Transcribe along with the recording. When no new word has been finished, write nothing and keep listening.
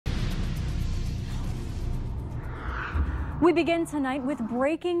We begin tonight with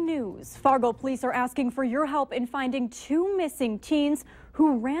breaking news. Fargo police are asking for your help in finding two missing teens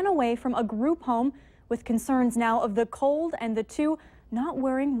who ran away from a group home, with concerns now of the cold and the two not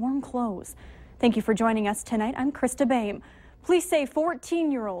wearing warm clothes. Thank you for joining us tonight. I'm Krista Boehm. Police say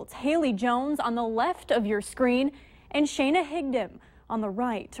 14-year-olds Haley Jones on the left of your screen and Shayna Higdon on the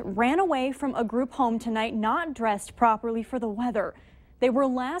right ran away from a group home tonight, not dressed properly for the weather. They were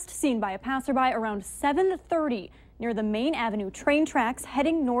last seen by a passerby around 7:30 near the Main Avenue train tracks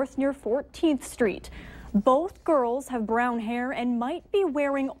heading north near 14th Street. Both girls have brown hair and might be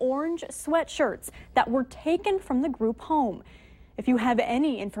wearing orange sweatshirts that were taken from the group home. If you have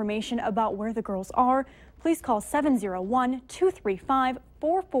any information about where the girls are, please call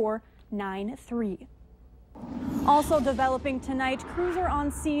 701-235-4493. Also developing tonight, crews are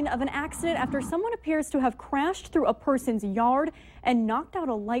on scene of an accident after someone appears to have crashed through a person's yard and knocked out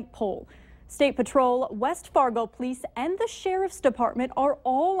a light pole. State Patrol, West Fargo Police, and the Sheriff's Department are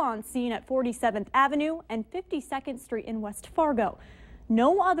all on scene at 47th Avenue and 52nd Street in West Fargo.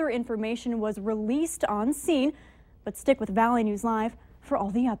 No other information was released on scene, but stick with Valley News Live for all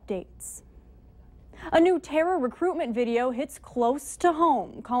the updates. A new terror recruitment video hits close to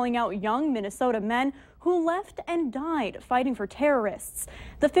home, calling out young Minnesota men who left and died fighting for terrorists.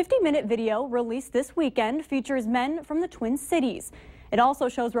 The 50-minute video released this weekend features men from the Twin Cities. It also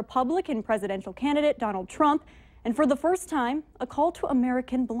shows Republican presidential candidate Donald Trump, and for the first time, a call to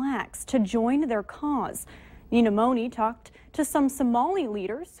American blacks to join their cause. Nina Moni talked to some Somali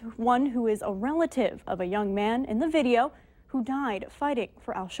leaders, one who is a relative of a young man in the video who died fighting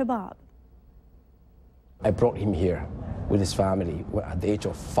for Al-Shabaab. I brought him here with his family at the age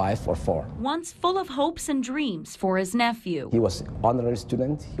of 5 or 4. Once full of hopes and dreams for his nephew. He was an honorary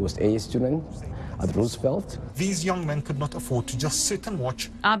student, he was a student at Roosevelt. These young men could not afford to just sit and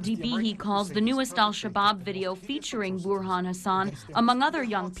watch. Abdi Bihi calls the newest Al-Shabaab video featuring Burhan Hassan, among other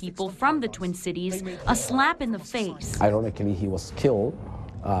young people from the Twin Cities, a slap in the face. Ironically, he was killed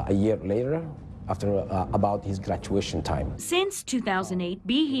a year later, after about his graduation time. Since 2008,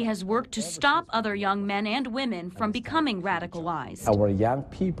 Bihi has worked to stop other young men and women from becoming radicalized. Our young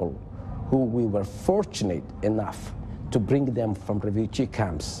people, who we were fortunate enough to bring them from refugee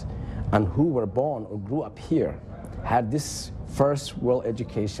camps and who were born or grew up here, had this first world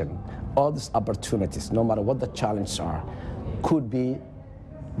education, all these opportunities, no matter what the challenges are, could be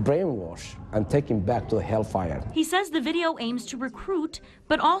brainwashed and taken back to the hellfire. He says the video aims to recruit,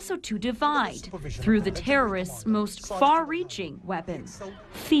 but also to divide through the terrorists' most far-reaching weapon,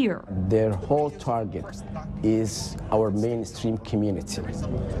 fear. Their whole target is our mainstream community,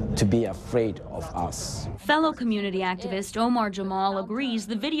 to be afraid of us. Fellow community activist Omar Jamal agrees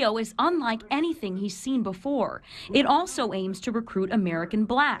the video is unlike anything he's seen before. It also aims to recruit American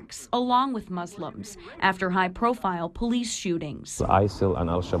blacks, along with Muslims, after high-profile police shootings. ISIL and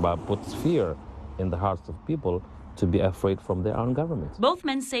Al-Shabaab puts fear in the hearts of people to be afraid from their own government. Both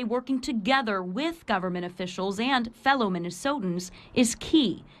men say working together with government officials and fellow Minnesotans is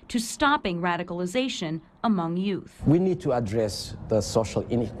key to stopping radicalization among youth. We need to address the social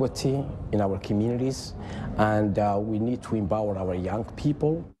inequity in our communities, and we need to empower our young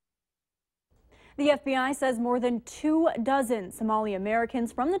people. The FBI says more than 24 Somali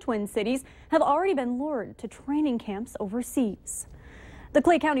Americans from the Twin Cities have already been lured to training camps overseas. The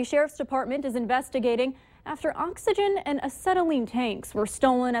Clay County Sheriff's Department is investigating after oxygen and acetylene tanks were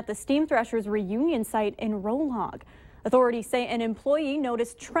stolen at the Steam Threshers reunion site in Rolog. Authorities say an employee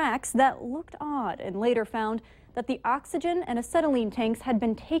noticed tracks that looked odd and later found that the oxygen and acetylene tanks had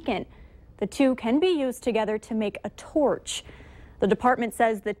been taken. The two can be used together to make a torch. The department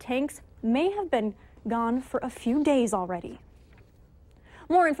says the tanks may have been gone for a few days already.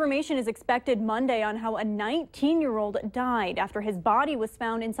 More information is expected Monday on how a 19-year-old died after his body was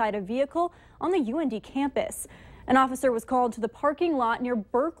found inside a vehicle on the UND campus. An officer was called to the parking lot near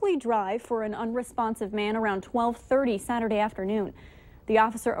Berkeley Drive for an unresponsive man around 12:30 Saturday afternoon. The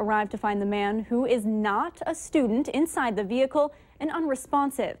officer arrived to find the man, who is not a student, inside the vehicle and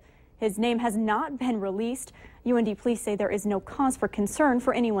unresponsive. His name has not been released. UND police say there is no cause for concern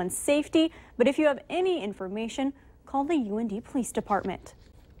for anyone's safety, but if you have any information, call the UND Police Department.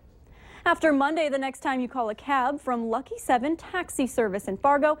 After Monday, the next time you call a cab from Lucky 7 Taxi Service in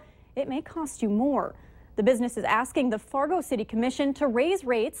Fargo, it may cost you more. The business is asking the Fargo City Commission to raise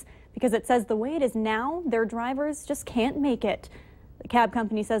rates because it says the way it is now, their drivers just can't make it. The cab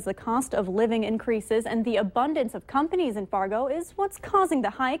company says the cost of living increases and the abundance of companies in Fargo is what's causing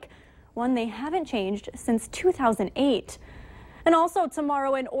the hike, one they haven't changed since 2008. And also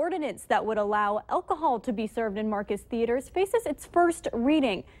tomorrow, an ordinance that would allow alcohol to be served in Marcus theaters faces its first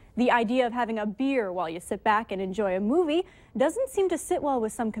reading. The idea of having a beer while you sit back and enjoy a movie doesn't seem to sit well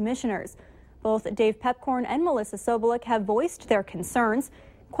with some commissioners. Both Dave Pepcorn and Melissa Sobolik have voiced their concerns,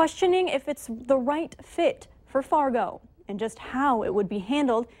 questioning if it's the right fit for Fargo and just how it would be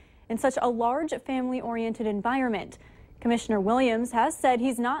handled in such a large family-oriented environment. Commissioner Williams has said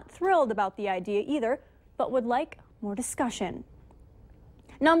he's not thrilled about the idea either, but would like more discussion.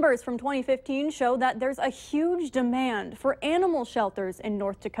 Numbers from 2015 show that there's a huge demand for animal shelters in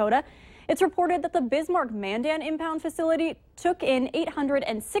North Dakota. It's reported that the Bismarck Mandan impound facility took in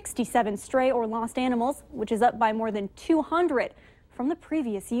 867 stray or lost animals, which is up by more than 200 from the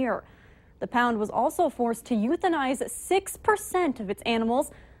previous year. The pound was also forced to euthanize 6% of its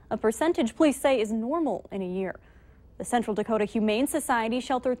animals, a percentage police say is normal in a year. The Central Dakota Humane Society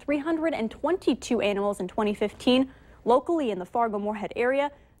sheltered 322 animals in 2015. Locally in the Fargo-Moorhead area,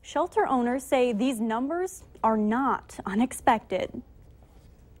 shelter owners say these numbers are not unexpected.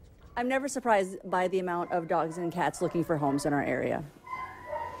 I'm never surprised by the amount of dogs and cats looking for homes in our area.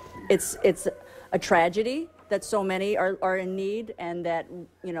 It's a tragedy that so many are in need, and that,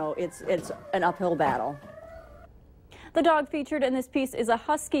 you know, it's an uphill battle. The dog featured in this piece is a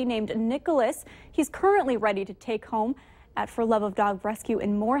husky named Nicholas. He's currently ready to take home at For Love of Dog Rescue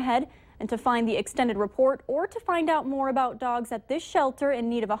in Moorhead. And to find the extended report or to find out more about dogs at this shelter in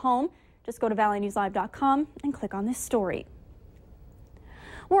need of a home, just go to valleynewslive.com and click on this story.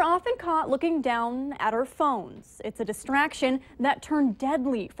 We're often caught looking down at our phones. It's a distraction that turned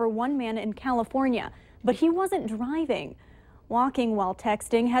deadly for one man in California, but he wasn't driving. Walking while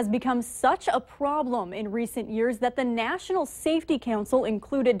texting has become such a problem in recent years that the National Safety Council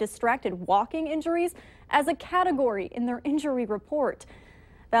included distracted walking injuries as a category in their injury report.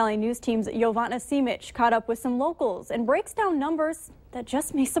 Valley News Team's Jovana Simic caught up with some locals and breaks down numbers that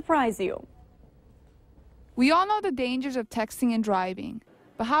just may surprise you. We all know the dangers of texting and driving,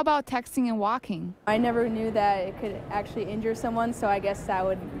 but how about texting and walking? I never knew that it could actually injure someone, so I guess that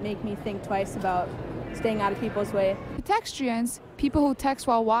would make me think twice about staying out of people's way. Pedestrians, people who text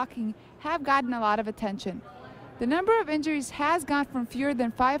while walking, have gotten a lot of attention. The number of injuries has gone from fewer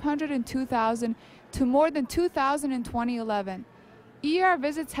than 500 in 2000 to more than 2,000 in 2011. ER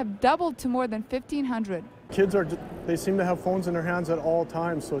visits have doubled to more than 1,500. Kids they seem to have phones in their hands at all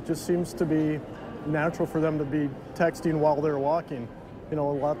times, so it just seems to be natural for them to be texting while they're walking. You know,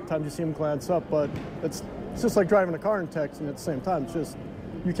 a lot of times you see them glance up, but it's just like driving a car and texting at the same time. It's just,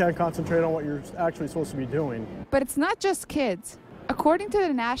 you can't concentrate on what you're actually supposed to be doing. But it's not just kids. According to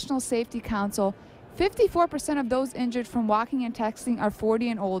the National Safety Council, 54% of those injured from walking and texting are 40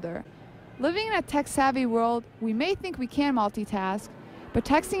 and older. Living in a tech-savvy world, we may think we can multitask, but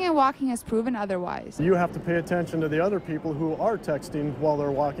texting and walking has proven otherwise. You have to pay attention to the other people who are texting while they're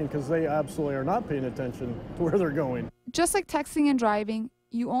walking, because they absolutely are not paying attention to where they're going. Just like texting and driving,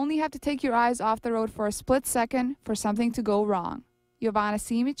 you only have to take your eyes off the road for a split second for something to go wrong. Jovana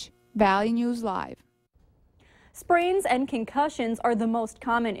Simic, Valley News Live. Sprains and concussions are the most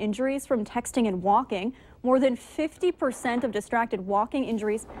common injuries from texting and walking. More than 50% of distracted walking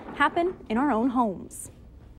injuries happen in our own homes.